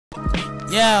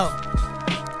Yo,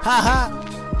 haha,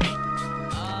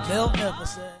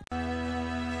 magnificent.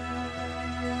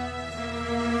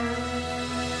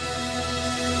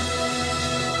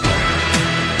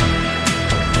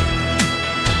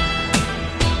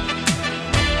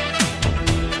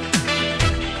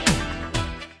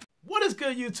 What is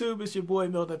good, YouTube? It's your boy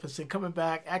Magnificent coming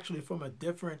back actually from a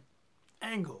different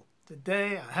angle.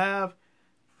 Today I have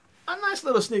a nice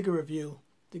little sneaker review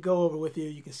to go over with you.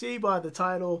 You can see by the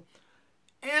title,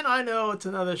 and I know it's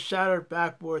another Shattered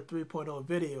Backboard 3.0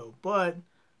 video, but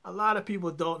a lot of people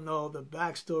don't know the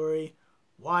backstory,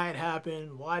 why it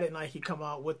happened, why did Nike come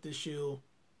out with this shoe,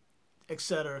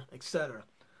 etc., etc.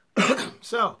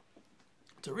 So,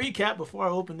 to recap before I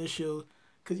open this shoe,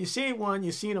 because you've seen one,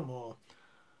 you've seen them all.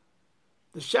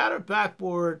 The Shattered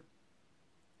Backboard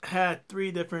had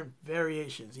 3 different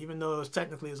variations, even though it was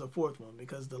technically a 4th one,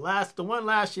 because the one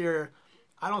last year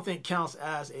I don't think counts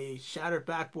as a shattered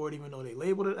backboard, even though they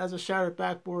labeled it as a shattered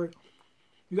backboard.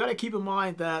 You got to keep in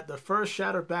mind that the first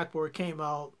shattered backboard came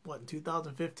out, in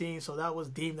 2015, so that was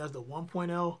deemed as the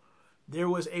 1.0. There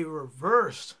was a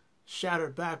reverse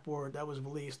shattered backboard that was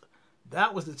released.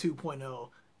 That was the 2.0,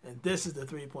 and this is the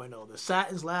 3.0. The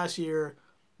Satins last year,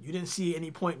 you didn't see any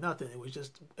point nothing. It was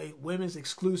just a women's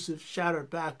exclusive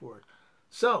shattered backboard.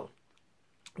 So,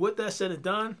 with that said and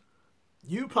done,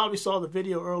 you probably saw the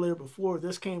video earlier before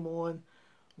this came on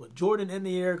with Jordan in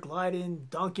the air, gliding,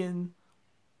 dunking.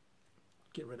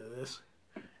 Get rid of this.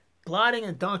 Gliding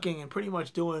and dunking and pretty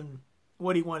much doing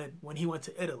what he wanted when he went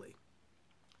to Italy.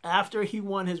 After he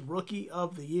won his Rookie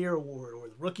of the Year award, or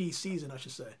the Rookie season, I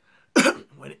should say,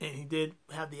 and he did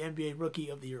have the NBA Rookie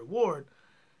of the Year award,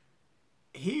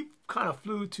 he kind of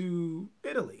flew to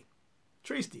Italy,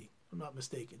 Trieste, if I'm not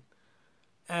mistaken.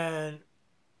 And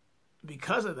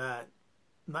because of that,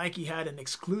 Nike had an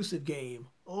exclusive game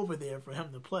over there for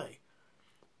him to play.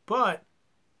 But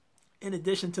in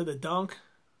addition to the dunk,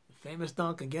 the famous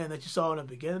dunk again that you saw in the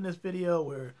beginning of this video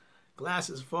where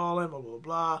glasses falling, blah, blah,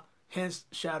 blah, hence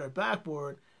shattered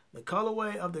backboard, the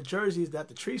colorway of the jerseys that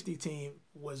the Trieste team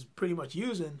was pretty much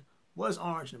using was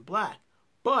orange and black.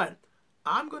 But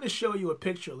I'm going to show you a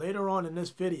picture later on in this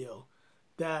video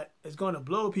that is going to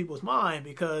blow people's mind,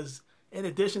 because in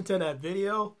addition to that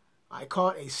video, I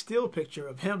caught a still picture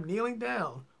of him kneeling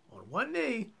down on one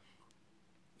knee,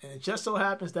 and it just so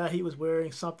happens that he was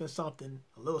wearing something,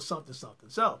 a little something.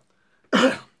 So,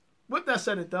 with that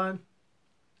said and done,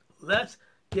 let's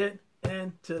get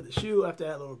into the shoe after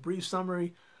that little brief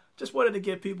summary. Just wanted to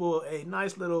give people a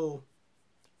nice little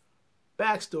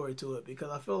backstory to it,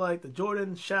 because I feel like the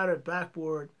Jordan Shattered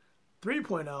Backboard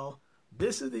 3.0,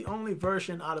 this is the only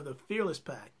version out of the Fearless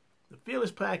Pack. The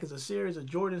Fearless Pack is a series of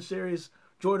Jordan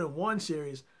 1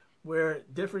 series, where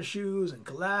different shoes and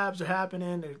collabs are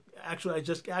happening. I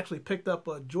just picked up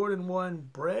a Jordan 1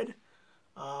 bread.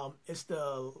 It's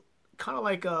the kind of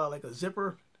like a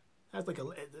zipper. It has like a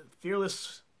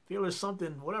fearless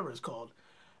something, whatever it's called.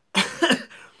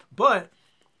 But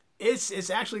it's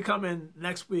actually coming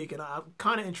next week, and I'm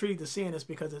kind of intrigued to seeing this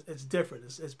because it's different.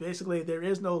 It's basically, there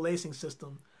is no lacing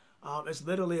system. It's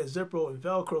literally a zipper and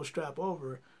Velcro strap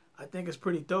over. I think it's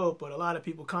pretty dope, but a lot of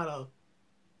people kind of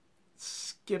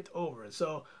skipped over it.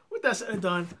 So with that said and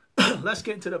done, let's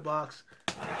get into the box.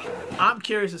 I'm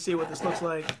curious to see what this looks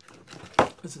like.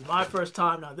 This is my first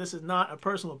time. Now, this is not a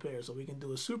personal pair, so we can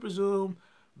do a super zoom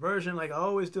version like I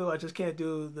always do. I just can't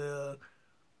do the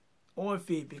on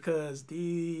feet because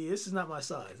this is not my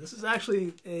size. This is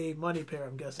actually a money pair,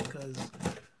 I'm guessing, because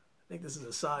I think this is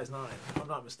a size 9, if I'm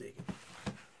not mistaken.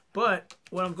 But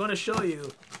what I'm going to show you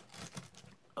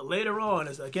later on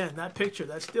is, again, that picture,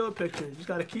 that still picture. You just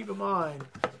got to keep in mind,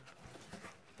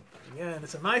 again,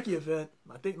 it's a Nike event.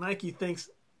 I think Nike thinks,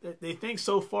 they think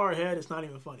so far ahead, it's not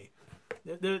even funny.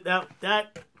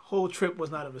 That whole trip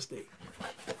was not a mistake.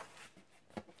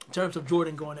 In terms of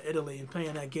Jordan going to Italy and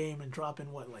playing that game and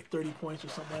dropping, like 30 points or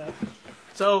something like that.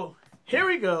 So, here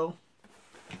we go.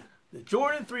 The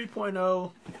Jordan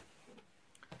 3.0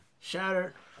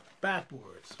 Shattered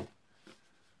Backboards.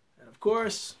 And of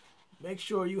course, make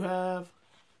sure you have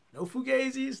no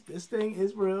fugazis. This thing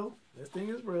is real. This thing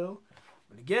is real.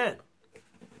 But again,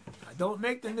 I don't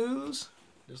make the news.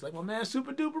 Just like my man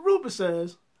Super Duper Rupa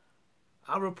says,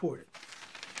 I report it.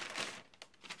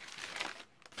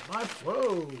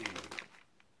 Whoa.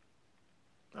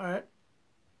 Alright.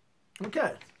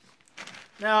 Okay.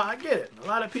 Now, I get it. A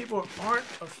lot of people aren't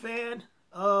a fan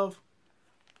of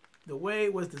the way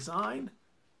it was designed.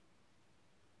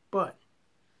 But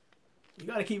you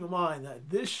got to keep in mind that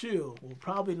this shoe will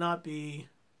probably not be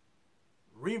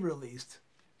re-released.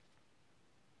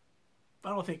 I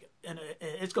don't think, and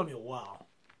it's going to be a while.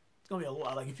 going to be a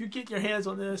lot. Like, if you get your hands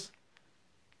on this,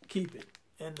 keep it.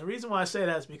 And the reason why I say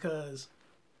that is because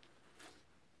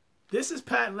this is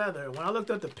patent leather. When I looked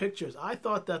at the pictures, I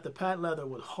thought that the patent leather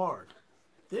was hard.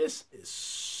 This is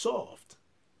soft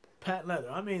patent leather.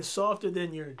 I mean, softer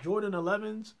than your Jordan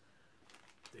 11s,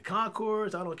 the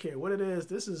Concords. I don't care what it is.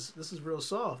 This is real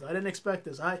soft. I didn't expect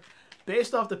this.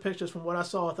 Based off the pictures from what I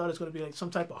saw, I thought it was going to be like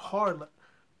some type of hard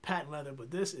patent leather,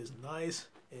 but this is nice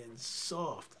and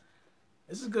soft.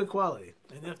 This is good quality.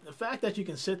 And the fact that you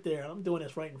can sit there, I'm doing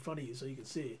this right in front of you so you can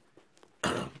see,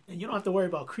 and you don't have to worry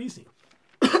about creasing.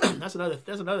 That's another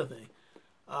thing.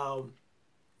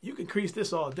 You can crease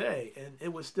this all day, and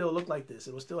it would still look like this.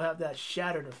 It would still have that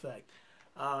shattered effect.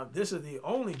 This is the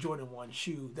only Jordan 1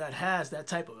 shoe that has that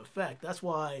type of effect. That's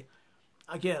why,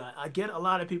 again, I get a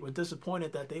lot of people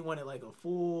disappointed that they wanted like a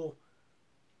full.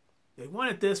 They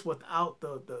wanted this without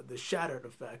the shattered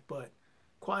effect, but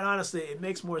quite honestly, it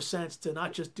makes more sense to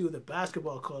not just do the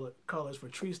basketball colors for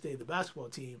Tree State, the basketball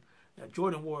team that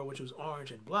Jordan wore, which was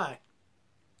orange and black,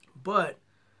 but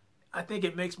I think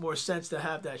it makes more sense to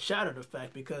have that shattered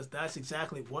effect because that's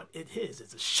exactly what it is.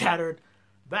 It's a shattered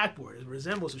backboard. It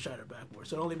resembles a shattered backboard,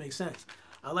 so it only makes sense.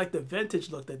 I like the vintage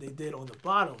look that they did on the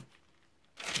bottom.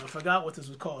 I forgot what this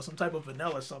was called. Some type of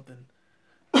vanilla something.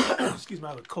 Excuse me,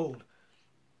 I have a cold.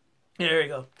 There you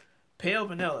go. Pale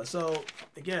vanilla. So,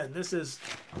 again, this is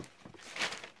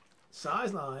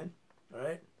size 9,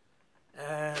 right?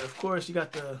 And, of course, you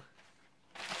got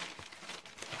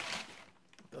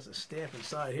there's a stamp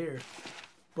inside here.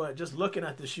 But just looking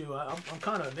at the shoe, I'm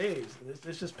kind of amazed.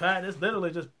 It's just patent. It's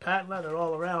literally just patent leather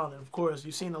all around. And, of course,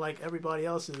 you've seen it like everybody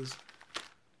else's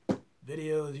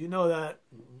videos. You know that.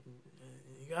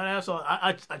 You got to have some.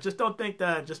 I just don't think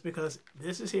that just because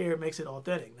this is here makes it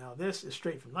authentic. Now, this is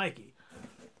straight from Nike.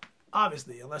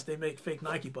 Obviously, unless they make fake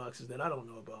Nike boxes that I don't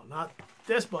know about. Not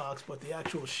this box, but the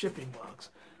actual shipping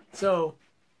box. So,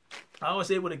 I was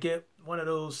able to get one of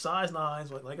those size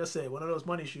 9s, like I said, one of those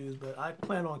money shoes, but I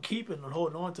plan on keeping and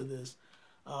holding on to this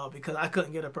because I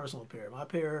couldn't get a personal pair. My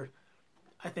pair,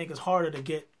 I think, is harder to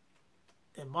get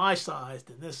in my size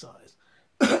than this size.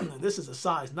 This is a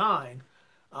size 9.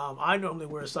 I normally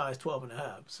wear a size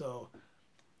 12.5. So,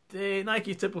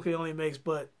 Nike typically only makes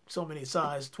but so many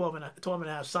size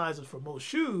 12.5 sizes for most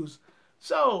shoes.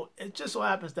 So it just so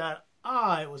happens that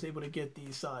I was able to get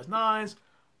these size 9s.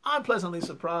 I'm pleasantly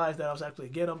surprised that I was actually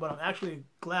getting them, but I'm actually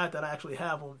glad that I actually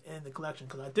have them in the collection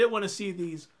because I did want to see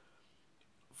these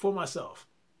for myself.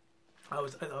 I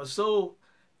was so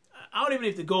I don't even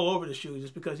need to go over the shoes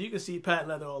just because you can see patent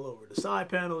leather all over the side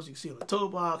panels. You can see it on the toe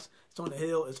box. It's on the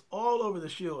heel. It's all over the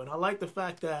shoe, and I like the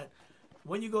fact that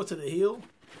when you go to the heel.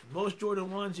 Most Jordan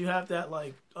 1s, you have that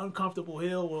like uncomfortable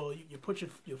heel where you put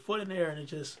your foot in there and it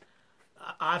just,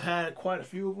 I've had quite a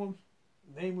few of them.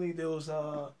 Namely, there was,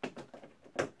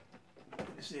 you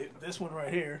see this one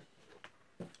right here.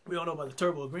 We all know about the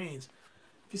turbo greens.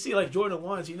 If you see like Jordan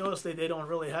 1s, you notice they don't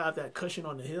really have that cushion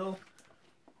on the heel.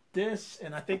 This,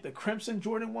 and I think the Crimson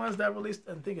Jordan 1s that released,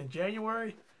 I think in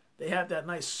January, they have that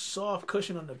nice soft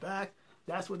cushion on the back.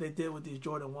 That's what they did with these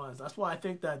Jordan 1s. That's why I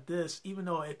think that this, even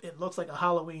though it looks like a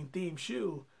Halloween-themed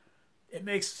shoe, it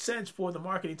makes sense for the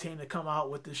marketing team to come out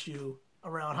with this shoe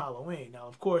around Halloween. Now,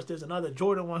 of course, there's another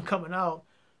Jordan 1 coming out,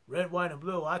 red, white, and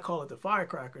blue. I call it the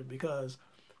Firecracker because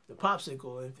the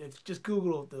popsicle, if just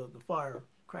Google the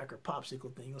Firecracker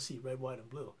popsicle thing, you'll see red, white, and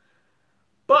blue.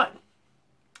 But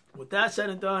with that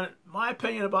said and done, my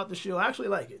opinion about the shoe, I actually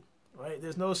like it. Right?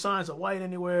 There's no signs of white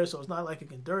anywhere, so it's not like it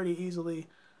can dirty easily.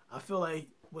 I feel like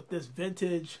with this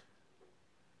vintage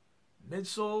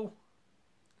midsole,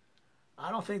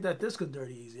 I don't think that this could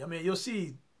dirty easy. I mean, you'll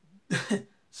see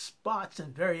spots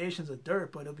and variations of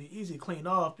dirt, but it'll be easy to clean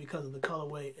off because of the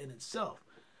colorway in itself.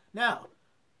 Now,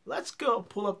 let's go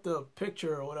pull up the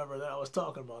picture or whatever that I was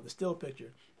talking about, the still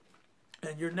picture.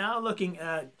 And you're now looking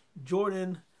at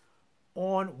Jordan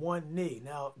on one knee.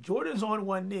 Now, Jordan's on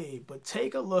one knee, but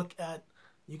take a look at,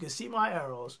 you can see my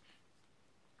arrows.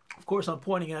 Of course, I'm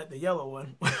pointing at the yellow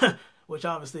one, which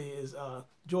obviously is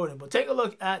Jordan. But take a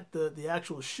look at the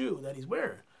actual shoe that he's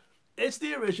wearing. It's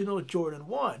the original Jordan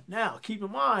 1. Now, keep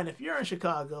in mind, if you're in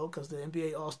Chicago, because the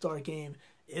NBA All-Star Game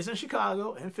is in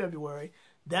Chicago in February,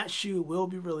 that shoe will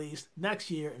be released next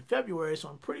year in February. So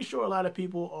I'm pretty sure a lot of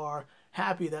people are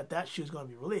happy that that shoe is going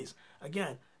to be released.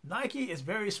 Again, Nike is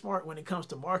very smart when it comes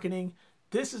to marketing.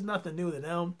 This is nothing new to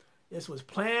them. This was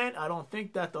planned. I don't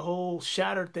think that the whole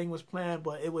shattered thing was planned,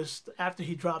 but it was after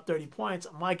he dropped 30 points.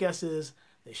 My guess is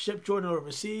they shipped Jordan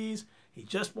overseas. He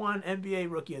just won NBA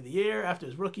Rookie of the Year after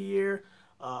his rookie year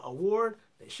award.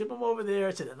 They ship him over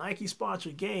there to the Nike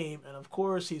sponsored game, and of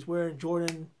course he's wearing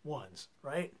Jordan 1s,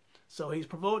 right? So he's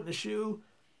promoting the shoe,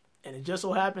 and it just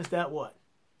so happens that what?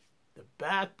 The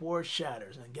backboard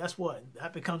shatters. And guess what?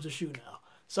 That becomes a shoe now.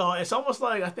 So it's almost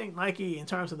like, I think Nike, in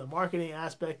terms of the marketing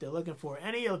aspect, they're looking for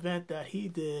any event that he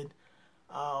did,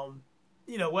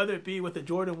 you know, whether it be with the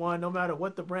Jordan 1, no matter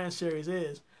what the brand series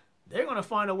is, they're going to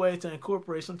find a way to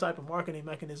incorporate some type of marketing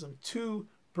mechanism to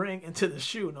bring into the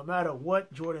shoe, no matter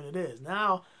what Jordan it is.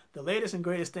 Now, the latest and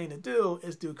greatest thing to do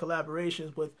is do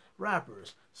collaborations with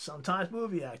rappers, sometimes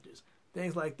movie actors,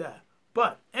 things like that.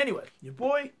 But anyway, your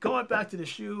boy, going back to the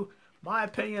shoe, my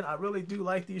opinion, I really do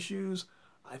like these shoes.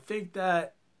 I think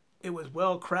that it was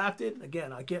well crafted.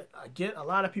 Again, I get a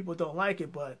lot of people don't like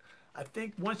it, but I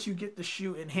think once you get the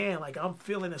shoe in hand, like I'm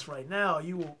feeling this right now,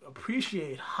 you will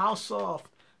appreciate how soft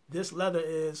this leather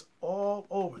is all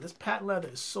over. This patent leather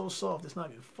is so soft, it's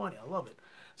not even funny. I love it.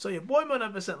 So your boy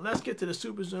Magnificent, let's get to the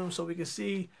super zoom so we can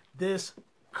see this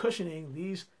cushioning,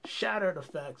 these shattered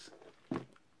effects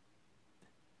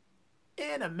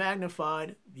in a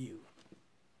magnified view.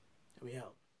 Here we go.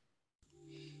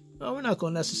 Well, we're not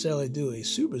going to necessarily do a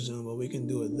super zoom, but we can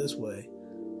do it this way.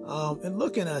 And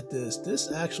looking at this has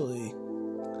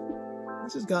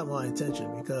got my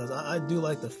attention because I do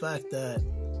like the fact that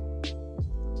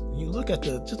you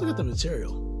just look at the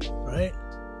material, right?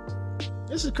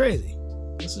 This is crazy.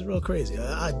 This is real crazy.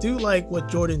 I do like what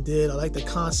Jordan did. I like the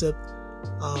concept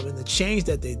and the change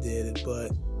that they did,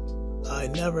 but I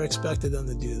never expected them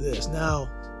to do this. Now,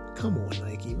 come on,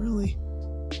 Nike, really?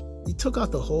 You took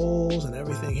out the holes and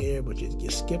everything here, but you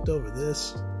skipped over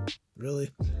this? Really?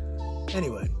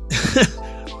 Anyway,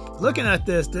 looking at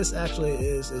this actually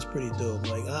is pretty dope.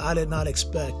 Like, I did not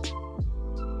expect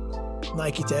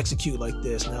Nike to execute like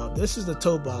this. Now, this is the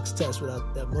toe box test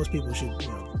that most people should,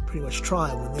 pretty much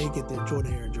try when they get their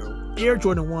Jordan Air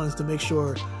Jordan 1s to make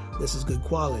sure this is good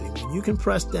quality. When you can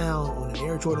press down on an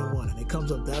Air Jordan 1 and it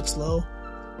comes up that slow,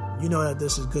 you know that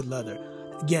this is good leather.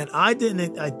 Again, I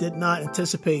did not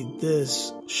anticipate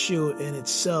this shoe in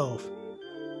itself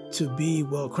to be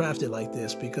well crafted like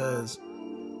this, because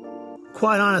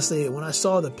quite honestly, when I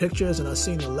saw the pictures and I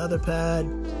seen the leather pad,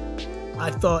 I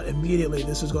thought immediately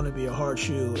this is going to be a hard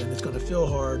shoe and it's going to feel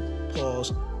hard,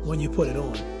 pause, when you put it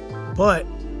on. But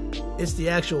it's the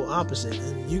actual opposite.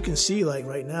 And you can see, like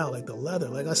right now, like the leather,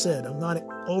 like I said, I'm not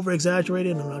over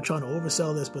exaggerating, I'm not trying to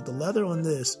oversell this, but the leather on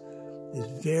this is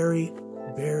very,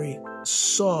 very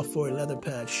soft for a leather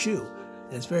pad shoe.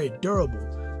 And it's very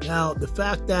durable. Now, the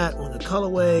fact that on the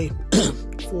colorway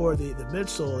for the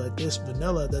midsole, like this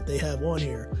vanilla that they have on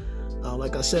here,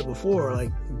 like I said before,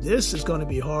 like this is going to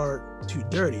be hard to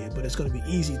dirty, but it's going to be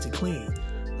easy to clean.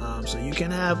 So you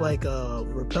can have like a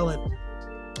repellent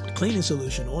cleaning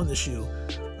solution on the shoe,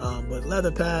 but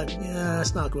leather pad, yeah,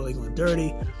 it's not really going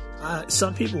dirty.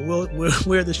 Some people will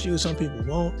wear the shoe, some people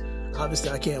won't. Obviously,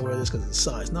 I can't wear this because it's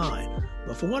size 9.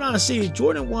 But from what I see,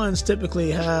 Jordan 1s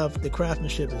typically have the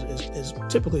craftsmanship is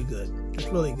typically good. It's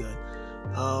really good.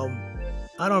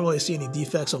 I don't really see any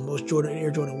defects on most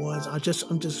Air Jordan 1s.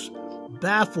 I'm just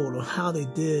baffled on how they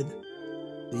did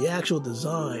the actual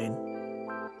design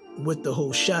with the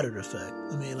whole shattered effect.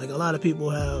 I mean, like a lot of people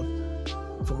have,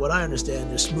 from what I understand,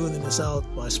 they're smoothing this out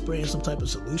by spraying some type of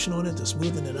solution on it to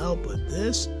smoothen it out. But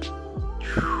this,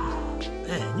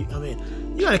 man,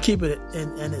 you got to keep it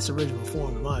in its original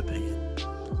form, in my opinion.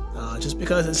 Just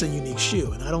because it's a unique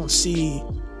shoe, and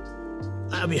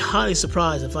I'd be highly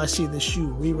surprised if I see this shoe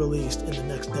re-released in the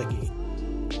next decade.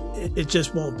 It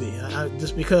just won't be.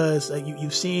 Just because like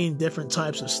you've seen different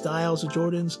types of styles of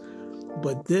Jordans,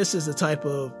 but this is the type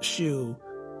of shoe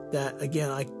that,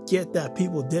 again, I get that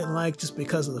people didn't like just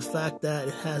because of the fact that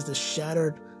it has this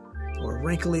shattered or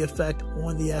wrinkly effect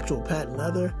on the actual patent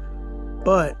leather.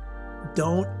 But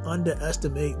don't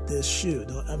underestimate this shoe.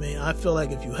 I feel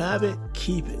like if you have it,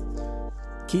 keep it.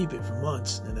 Keep it for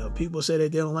months. And people say they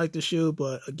don't like the shoe,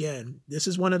 but again, this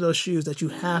is one of those shoes that you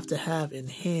have to have in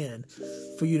hand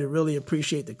for you to really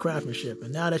appreciate the craftsmanship.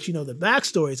 And now that you know the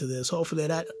backstory to this, hopefully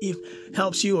that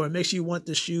helps you or makes you want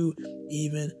the shoe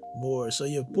even more. So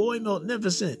your boy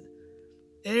Magnificent,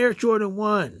 Air Jordan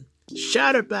 1,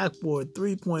 Shattered Backboard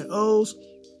 3.0s.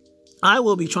 I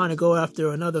will be trying to go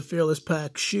after another Fearless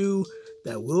Pack shoe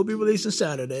that will be releasing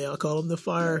Saturday. I'll call them the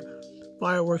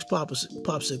Fireworks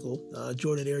Popsicle,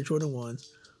 Jordan Air Jordan 1s.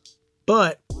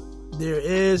 But there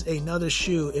is another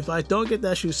shoe. If I don't get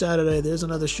that shoe Saturday, there's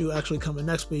another shoe actually coming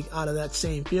next week out of that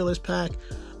same Fearless Pack.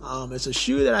 It's a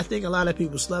shoe that I think a lot of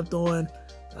people slept on,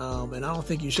 and I don't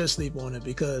think you should sleep on it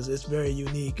because it's very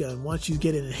unique. And once you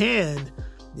get it in hand,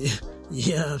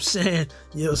 Yeah, I'm saying,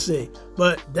 you'll see.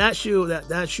 But that shoe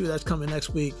that's coming next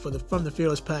week from the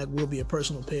Fearless pack will be a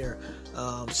personal pair.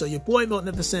 So your boy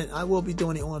Magnificent, I will be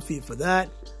doing the on feed for that.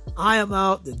 I am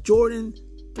out. The Jordan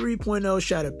 3.0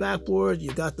 Shattered Backboard.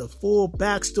 You got the full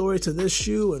backstory to this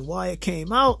shoe and why it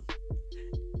came out.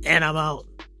 And I'm out.